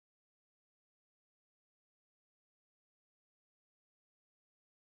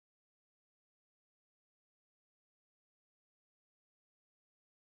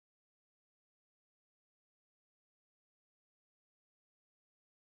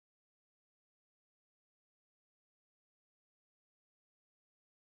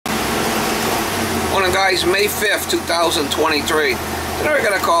guys, May 5th, 2023. Today I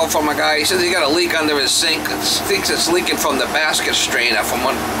got a call from a guy. He says he got a leak under his sink. Thinks it's leaking from the basket strainer.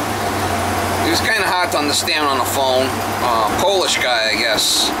 He was kind of hard to understand on the phone. Polish guy, I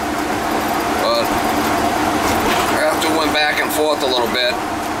guess. But after we went back and forth a little bit,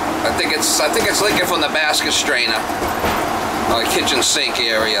 I think it's leaking from the basket strainer, kitchen sink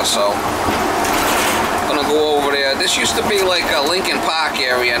area. So I'm gonna go over there. This used to be like a Lincoln Park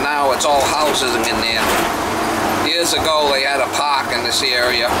area. Now it's all houses in there. Years ago they had a park in this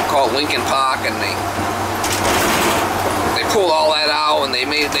area called Lincoln Park, and they pulled all that out and they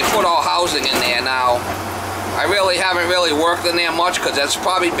put all housing in there now. I haven't really worked in there much because that's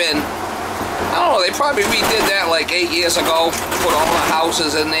probably been, I don't know, they probably redid that like 8 years ago, put all the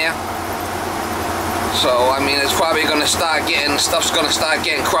houses in there. So I mean, it's probably gonna start getting, stuff's gonna start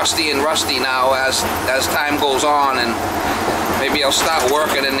getting crusty and rusty now as time goes on, and maybe I'll start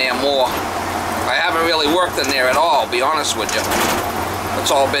working in there more. I haven't really worked in there at all, be honest with you. It's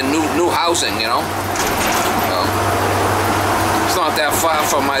all been new housing, you know. So, it's not that far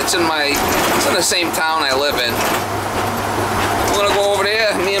from it's in the same town I live in. We're gonna go over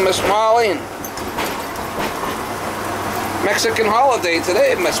there, me and Miss Molly, and Mexican holiday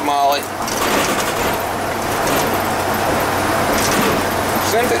today, Miss Molly.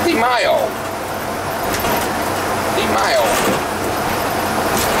 Cinco de Mayo.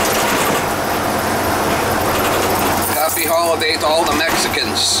 Happy holiday to all the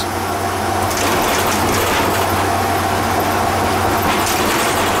Mexicans.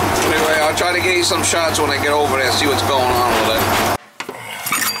 Anyway, I'll try to get you some shots when I get over there, see what's going on with it.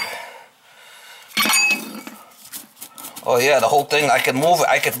 Oh yeah, the whole thing, I could move it.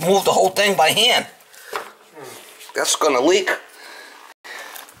 I could move the whole thing by hand. That's gonna leak.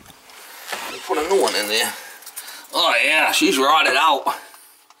 Put a new one in there. Oh yeah, she's rotted out.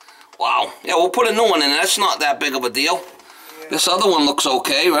 Wow. Yeah, we'll put a new one in. That's not that big of a deal. Yeah. This other one looks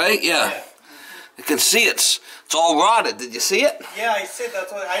okay, right? Yeah. You can see it's all rotted. Did you see it? Yeah, I see.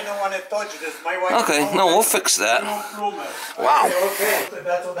 That's what I don't want to touch this. My wife. Okay, no, we'll fix that. Wow. Okay,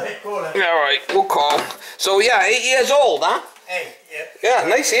 that's what I call it. Yeah, all right, we'll call. So yeah, 8 years old, huh? Hey, yeah. Yeah,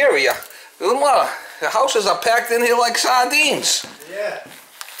 nice area. There's a lot of, the houses are packed in here like sardines. Yeah.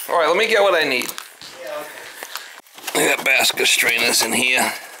 All right, let me get what I need. Yeah, okay. I got basket strainers in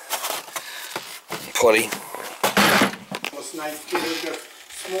here. Putty. It's nice to get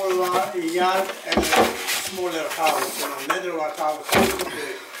smaller yard and a smaller house, you know, netherwork house.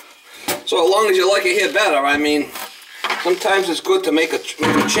 So as long as you like it here better, I mean, sometimes it's good to make a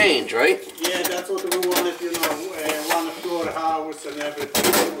change, right? Yeah, that's what we wanted, you know, one floor house and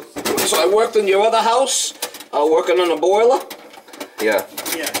everything. So I worked in your other house, working on a boiler. Yeah.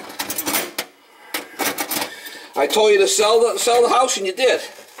 Yeah. I told you to sell the house, and you did.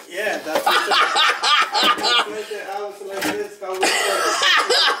 Yeah, that's what the house like this.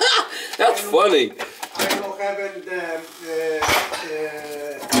 That's funny. I don't have emergency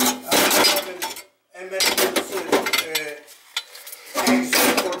exit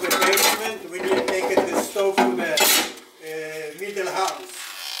for the basement. We need to take the stove to the middle house.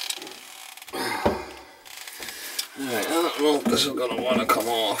 Alright, I don't know if this is going to want to come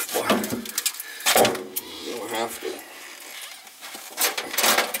off, but you don't have to.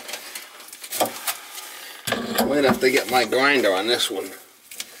 I might have to get my grinder on this one.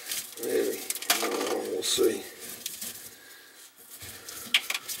 Maybe. We'll see.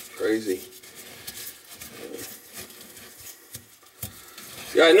 Crazy.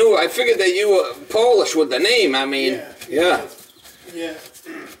 Yeah, I figured that you were Polish with the name, I mean, yeah. Yeah.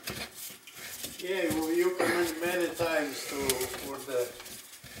 Yeah, well, you come in many times for the...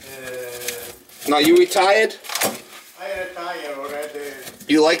 Now, you retired? I retired already.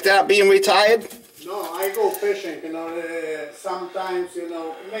 You like that, being retired? No, I go fishing, you know, sometimes, you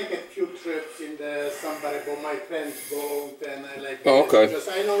know, make a few trips in the somebody, but my friends go and I like oh, okay. Because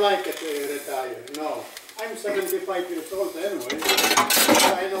I don't like it to retire, no. I'm 75 years old anyway,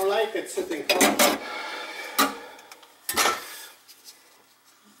 I don't like it sitting home.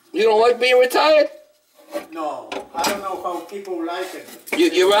 You don't like being retired? No, I don't know how people like it.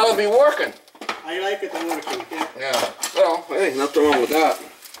 You'd rather be working? I like it working, yeah. Yeah, well, hey, nothing wrong with that.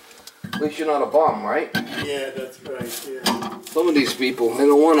 At least you're not a bum, right? Yeah, that's right, yeah. Some of these people, they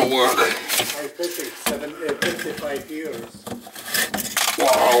don't want to work. I fishing 55 years.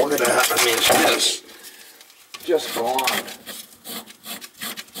 Wow, look at that. I mean, it's just gone.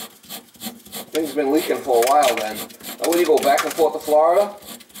 Things been leaking for a while then. Now, when you go back and forth to Florida?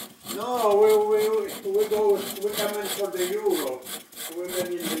 No, we come in for the Europe. We've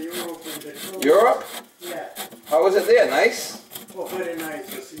been in the Europe and the Europe. Europe? Yeah. How was it there? Nice? Oh, very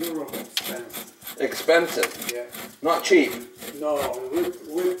nice. It's Europe expensive. Expensive? expensive. Yeah. Not cheap. No,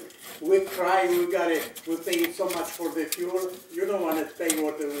 we cry, we pay so much for the fuel. You don't want to pay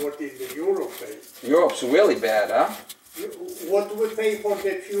what is the Europe pay. Europe's really bad, huh? What we pay for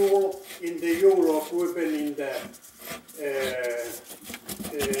the fuel in the Europe, we've been in the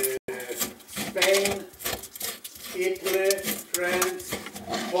Spain, Italy, France,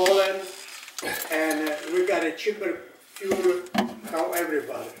 Poland, and we got a cheaper fuel than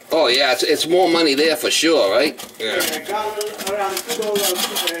everybody. Oh yeah, it's more money there for sure, right? Yeah. A gallon around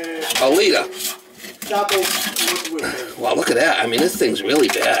 $2 a liter. Double what we pay. Wow, look at that. I mean, this thing's really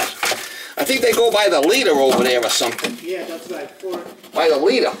bad. I think they go by the liter over there or something. Yeah, that's right. By the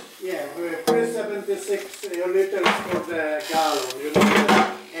liter. Yeah, 376 liters for the gallon, you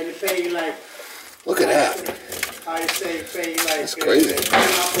know, and pay like... Look at that. I say pay like... That's crazy.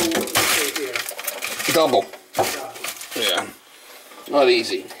 Double what we pay here. Double. Double. Yeah. Not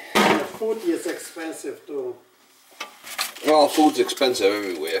easy. And the food is expensive too. Well, food's expensive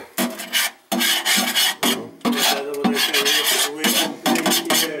everywhere.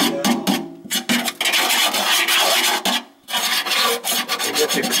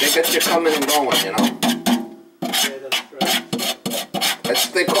 They get you coming and going, you know. Yeah, that's right. That's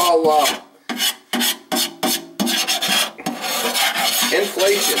what they call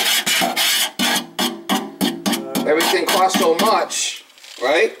inflation. Everything costs so much,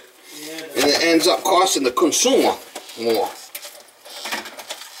 right? Yeah, And it ends up costing the consumer more.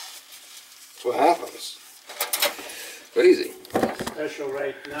 That's what happens. Crazy. special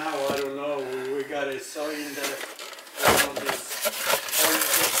right now, I don't know, we got a soy in the, this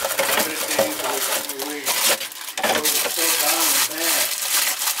everything, we so down there.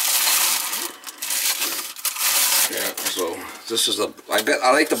 Yeah, so this is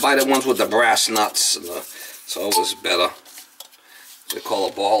I like to buy the ones with the brass nuts, and it's always better. They call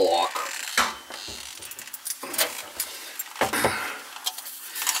a ball lock.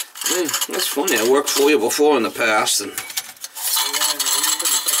 Yeah, that's funny. I worked for you before in the past, and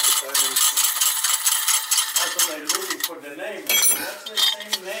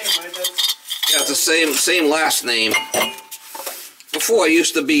yeah, it's the same last name. Before I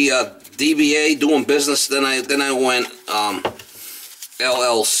used to be DBA doing business. Then I went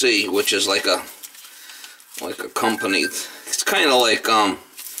LLC, which is like a company. It's kind of like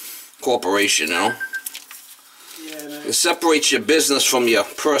corporation, you know. It separates your business from your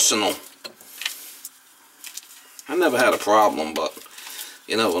personal. I never had a problem, but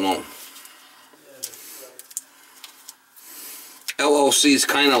you never know. LLC is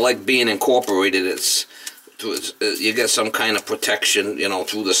kind of like being incorporated. You get some kind of protection, you know,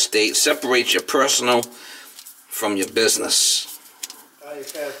 through the state. Separates your personal from your business. I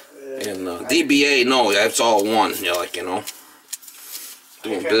have, and DBA, no, that's all one. You're like, you know,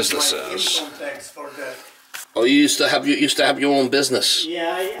 doing business as. Income tax for that. Oh, you used to have your own business.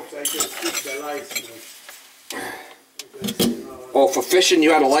 Yeah, I just keep the license. Because, you know, Oh, for fishing,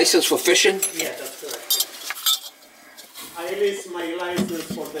 you had a license for fishing? yeah, that's correct. I list my license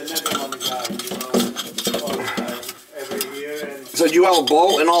for the Netherlands guy, you know, all the time, every year. And So you have a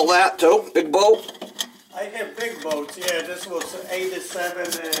boat and all that too? Big boat? I have big boats, yeah, this was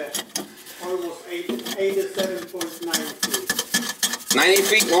 87, almost 87.9 feet. 90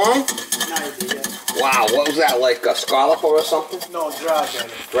 feet long? 90, yeah. Wow, what was that, like a scallop or something? No, Dragon,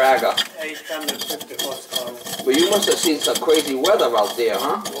 Dragger. 850 horsepower. But you must have seen some crazy weather out there,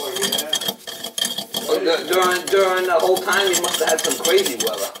 huh? Oh, yeah. During the whole time, you must have had some crazy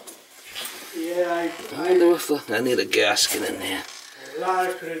weather. Yeah, I wonder if I need a gasket in there. a lot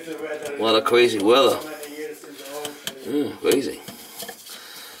of crazy weather. A lot of crazy weather. So many years in the ocean. Crazy.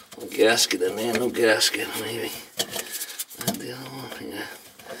 No gasket in there, no gasket, maybe. And the other one, yeah.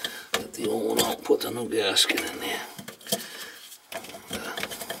 Get the old one out, put the new gasket in there.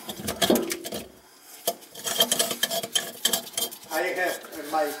 I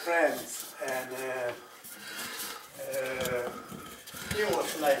have my friends, and he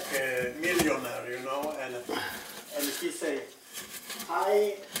was like a millionaire, you know, and he said,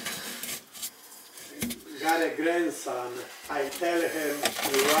 I got a grandson. I tell him,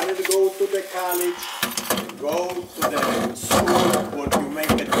 you want to go to the college, go to the school, what you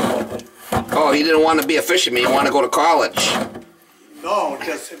make it good. Oh, he didn't want to be a fisherman, he wanted to go to college. No,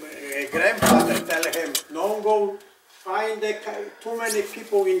 just a grandfather tell him, don't go find too many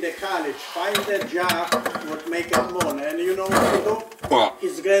people in the college, find a job what make it money. And you know what he do? What?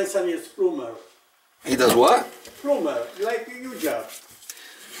 His grandson is plumber. He does what? Plumber, like your job.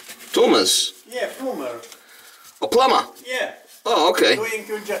 Tumors. Yeah, plumber. A plumber. Yeah. Oh, okay. Doing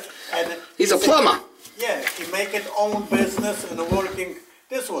your job. And He's a plumber. yeah, he make it own business and working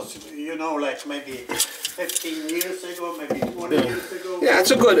This was, you know, like maybe 15 years ago, maybe 20 years ago. Yeah,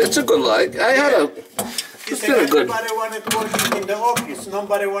 it's a good life. I had a. It's been a good. Everybody wanted working in the office.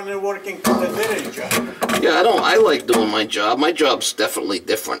 Nobody wanted working in the dairy job. Yeah, I like doing my job. My job's definitely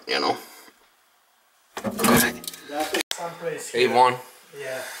different, you know. That is someplace here. Avon.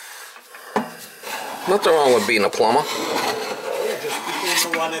 Yeah. Nothing wrong with being a plumber. Yeah, just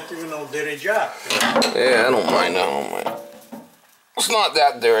people who wanted to, you know, dairy job. Yeah, I don't mind. It's not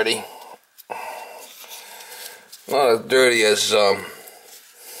that dirty. Not as dirty as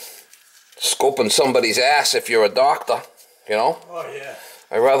scoping somebody's ass if you're a doctor, you know? Oh, yeah.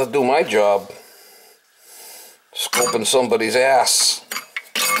 I'd rather do my job scoping somebody's ass.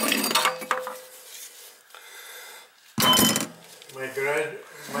 My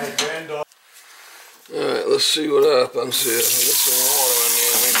granddaughter. Alright, let's see what happens here. Get some water in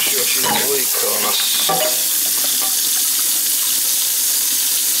there, make sure she don't leak on us.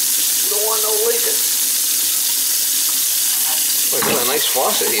 You don't want no leaking. Oh, I got a nice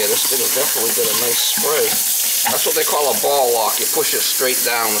faucet here. This thing has definitely got a nice spray. That's what they call a ball lock. You push it straight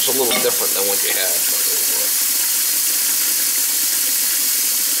down. It's a little different than what you had.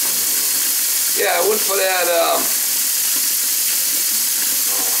 Yeah, I went for that,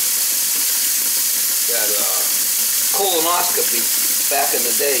 colonoscopy back in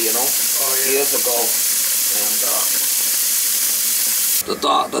the day, you know, years ago. And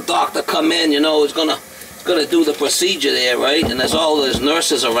the doctor come in, you know, is gonna do the procedure there, right? And there's all those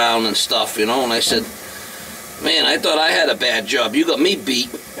nurses around and stuff, you know. And I said, man, I thought I had a bad job. You got me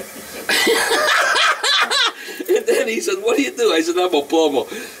beat. And then he said, what do you do? I said, I'm a plumber.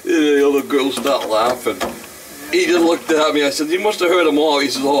 And the other girl started laughing. He just looked at me. I said, you must have heard them all. He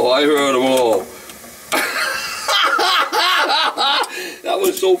said, oh, I heard them all. That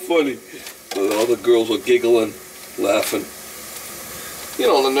was so funny. The other girls were giggling, laughing. You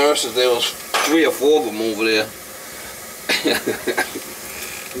know, the nurses, there was 3 or 4 of them over there.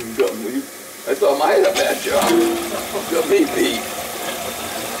 I thought I had a bad job. Got me beat.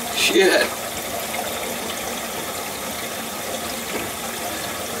 Shit.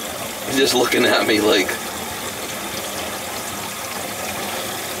 He's just looking at me like...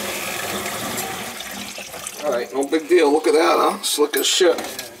 Alright, no big deal. Look at that, huh? Slick as shit. Yeah,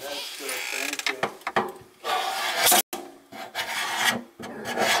 that's good. Thank you.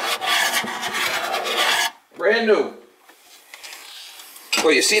 Brand new. Oh,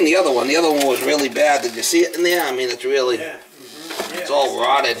 you seen the other one? The other one was really bad. Did you see it in there? I mean, it's really... Yeah. Yeah, it's all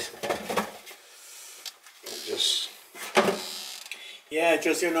rotted. Just... Yeah,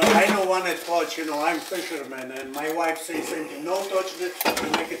 just, you know, I don't want to touch, you know, I'm fisherman, and my wife says something, no touch this, you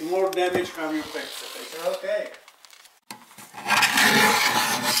make it more damage, how you fix it? I said, okay.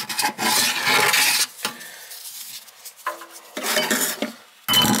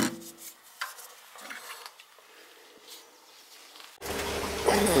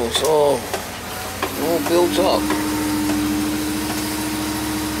 It's all built up.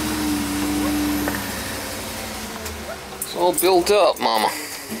 It's all built up, Mama.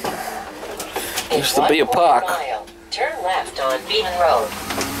 Used to be a park. Turn left on Beaman Road.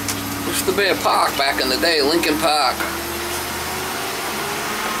 Used to be a park back in the day, Lincoln Park.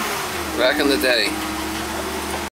 Back in the day.